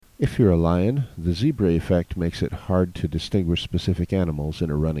If you're a lion, the zebra effect makes it hard to distinguish specific animals in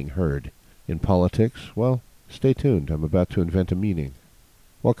a running herd. In politics, well, stay tuned. I'm about to invent a meaning.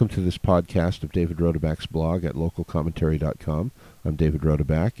 Welcome to this podcast of David Rodeback's blog at localcommentary.com. I'm David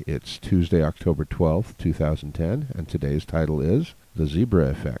Rodeback. It's Tuesday, October 12th, 2010, and today's title is The Zebra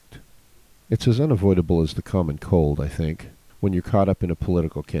Effect. It's as unavoidable as the common cold, I think. When you're caught up in a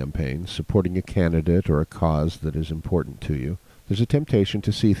political campaign, supporting a candidate or a cause that is important to you, there's a temptation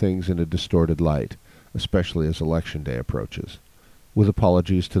to see things in a distorted light, especially as Election Day approaches. With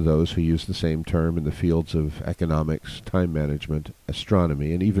apologies to those who use the same term in the fields of economics, time management,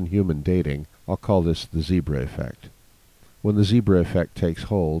 astronomy, and even human dating, I'll call this the zebra effect. When the zebra effect takes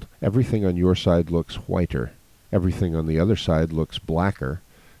hold, everything on your side looks whiter, everything on the other side looks blacker,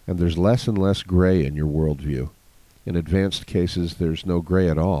 and there's less and less gray in your worldview. In advanced cases, there's no gray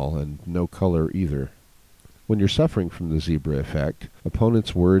at all, and no color either. When you're suffering from the zebra effect,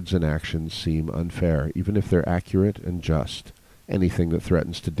 opponents' words and actions seem unfair, even if they're accurate and just. Anything that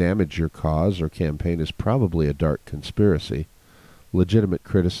threatens to damage your cause or campaign is probably a dark conspiracy. Legitimate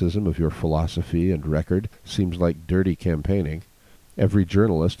criticism of your philosophy and record seems like dirty campaigning. Every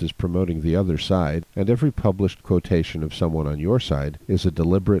journalist is promoting the other side, and every published quotation of someone on your side is a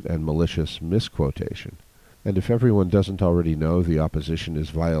deliberate and malicious misquotation. And if everyone doesn't already know the opposition is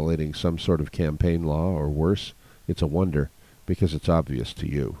violating some sort of campaign law or worse, it's a wonder, because it's obvious to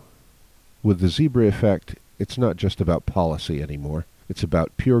you. With the zebra effect, it's not just about policy anymore. It's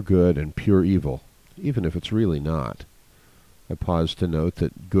about pure good and pure evil, even if it's really not. I pause to note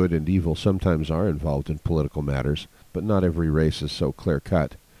that good and evil sometimes are involved in political matters, but not every race is so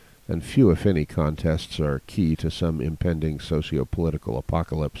clear-cut, and few, if any, contests are key to some impending socio-political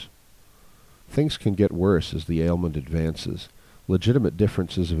apocalypse. Things can get worse as the ailment advances. Legitimate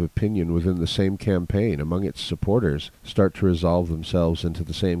differences of opinion within the same campaign among its supporters start to resolve themselves into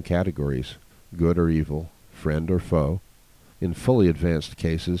the same categories, good or evil, friend or foe. In fully advanced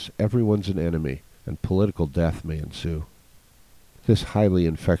cases, everyone's an enemy, and political death may ensue. This highly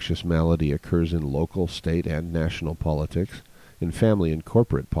infectious malady occurs in local, state, and national politics, in family and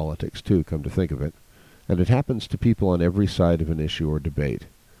corporate politics too, come to think of it, and it happens to people on every side of an issue or debate.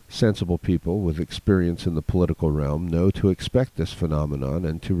 Sensible people with experience in the political realm know to expect this phenomenon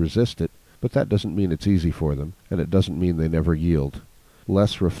and to resist it, but that doesn't mean it's easy for them, and it doesn't mean they never yield.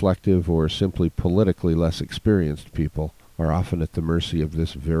 Less reflective or simply politically less experienced people are often at the mercy of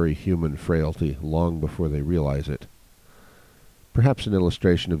this very human frailty long before they realize it. Perhaps an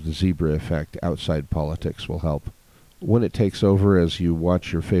illustration of the zebra effect outside politics will help. When it takes over as you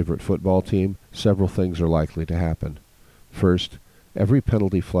watch your favorite football team, several things are likely to happen. First, every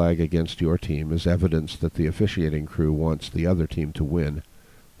penalty flag against your team is evidence that the officiating crew wants the other team to win.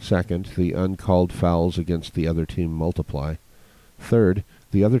 Second, the uncalled fouls against the other team multiply. Third,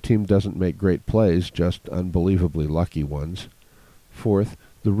 the other team doesn't make great plays, just unbelievably lucky ones. Fourth,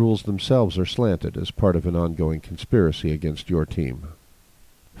 the rules themselves are slanted as part of an ongoing conspiracy against your team.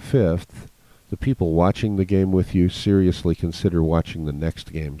 Fifth, the people watching the game with you seriously consider watching the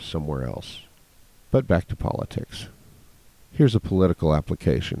next game somewhere else. But back to politics. Here's a political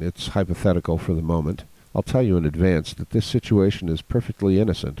application. It's hypothetical for the moment. I'll tell you in advance that this situation is perfectly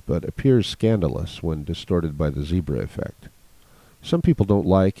innocent, but appears scandalous when distorted by the zebra effect. Some people don't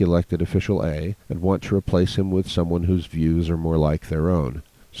like elected official A and want to replace him with someone whose views are more like their own.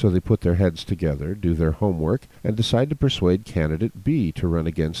 So they put their heads together, do their homework, and decide to persuade candidate B to run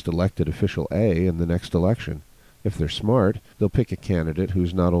against elected official A in the next election. If they're smart, they'll pick a candidate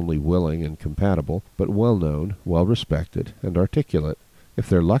who's not only willing and compatible, but well-known, well-respected, and articulate. If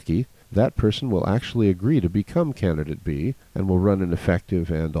they're lucky, that person will actually agree to become candidate B and will run an effective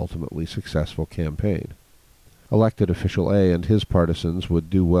and ultimately successful campaign. Elected official A and his partisans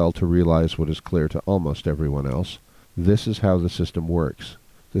would do well to realize what is clear to almost everyone else. This is how the system works.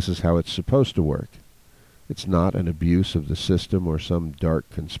 This is how it's supposed to work. It's not an abuse of the system or some dark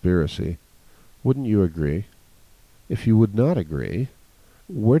conspiracy. Wouldn't you agree? If you would not agree,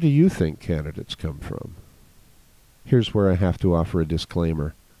 where do you think candidates come from? Here's where I have to offer a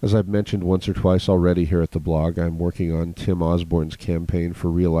disclaimer. As I've mentioned once or twice already here at the blog, I'm working on Tim Osborne's campaign for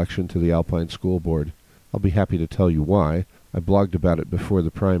re-election to the Alpine School Board. I'll be happy to tell you why. I blogged about it before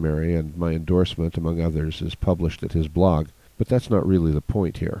the primary, and my endorsement, among others, is published at his blog, but that's not really the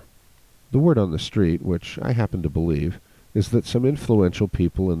point here. The word on the street, which I happen to believe, is that some influential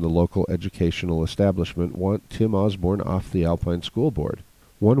people in the local educational establishment want Tim Osborne off the Alpine School Board.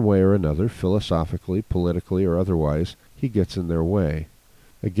 One way or another, philosophically, politically, or otherwise, he gets in their way.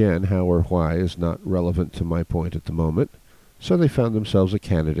 Again, how or why is not relevant to my point at the moment, so they found themselves a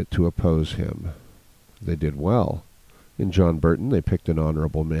candidate to oppose him. They did well. In John Burton, they picked an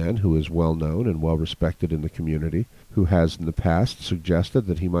honorable man who is well known and well respected in the community, who has in the past suggested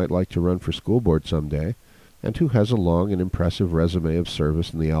that he might like to run for school board someday, and who has a long and impressive resume of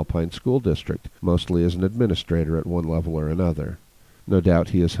service in the Alpine School District, mostly as an administrator at one level or another. No doubt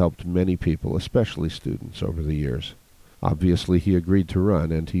he has helped many people, especially students, over the years. Obviously he agreed to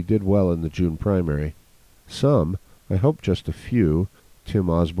run, and he did well in the June primary. Some, I hope just a few, Tim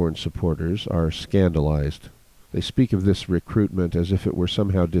Osborne supporters are scandalized. They speak of this recruitment as if it were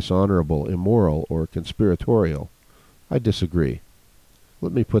somehow dishonorable, immoral, or conspiratorial. I disagree.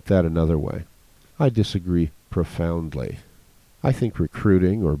 Let me put that another way. I disagree profoundly. I think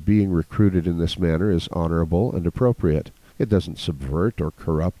recruiting or being recruited in this manner is honorable and appropriate. It doesn't subvert or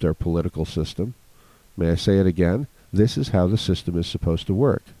corrupt our political system. May I say it again? This is how the system is supposed to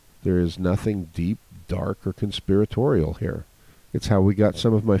work. There is nothing deep, dark, or conspiratorial here. It's how we got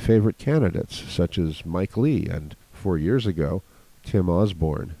some of my favorite candidates, such as Mike Lee and, 4 years ago, Tim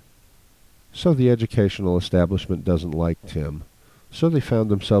Osborne. So the educational establishment doesn't like Tim. So they found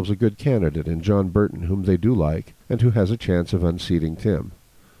themselves a good candidate in John Burton, whom they do like, and who has a chance of unseating Tim.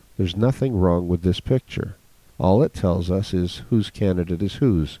 There's nothing wrong with this picture. All it tells us is whose candidate is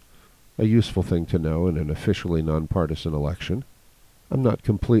whose, a useful thing to know in an officially nonpartisan election. I'm not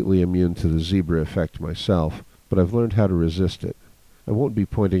completely immune to the zebra effect myself, but I've learned how to resist it. I won't be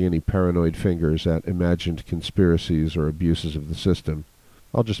pointing any paranoid fingers at imagined conspiracies or abuses of the system.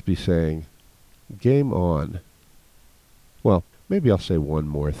 I'll just be saying, game on. Well, maybe I'll say one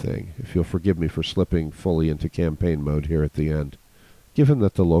more thing, if you'll forgive me for slipping fully into campaign mode here at the end. Given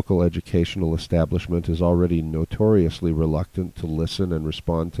that the local educational establishment is already notoriously reluctant to listen and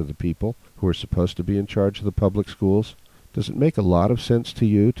respond to the people who are supposed to be in charge of the public schools, does it make a lot of sense to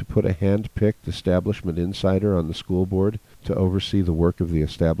you to put a hand-picked establishment insider on the school board to oversee the work of the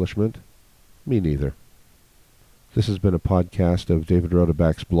establishment? Me neither. This has been a podcast of David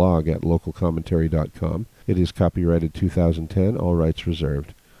Rodeback's blog at localcommentary.com. It is copyrighted 2010, all rights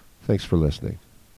reserved. Thanks for listening.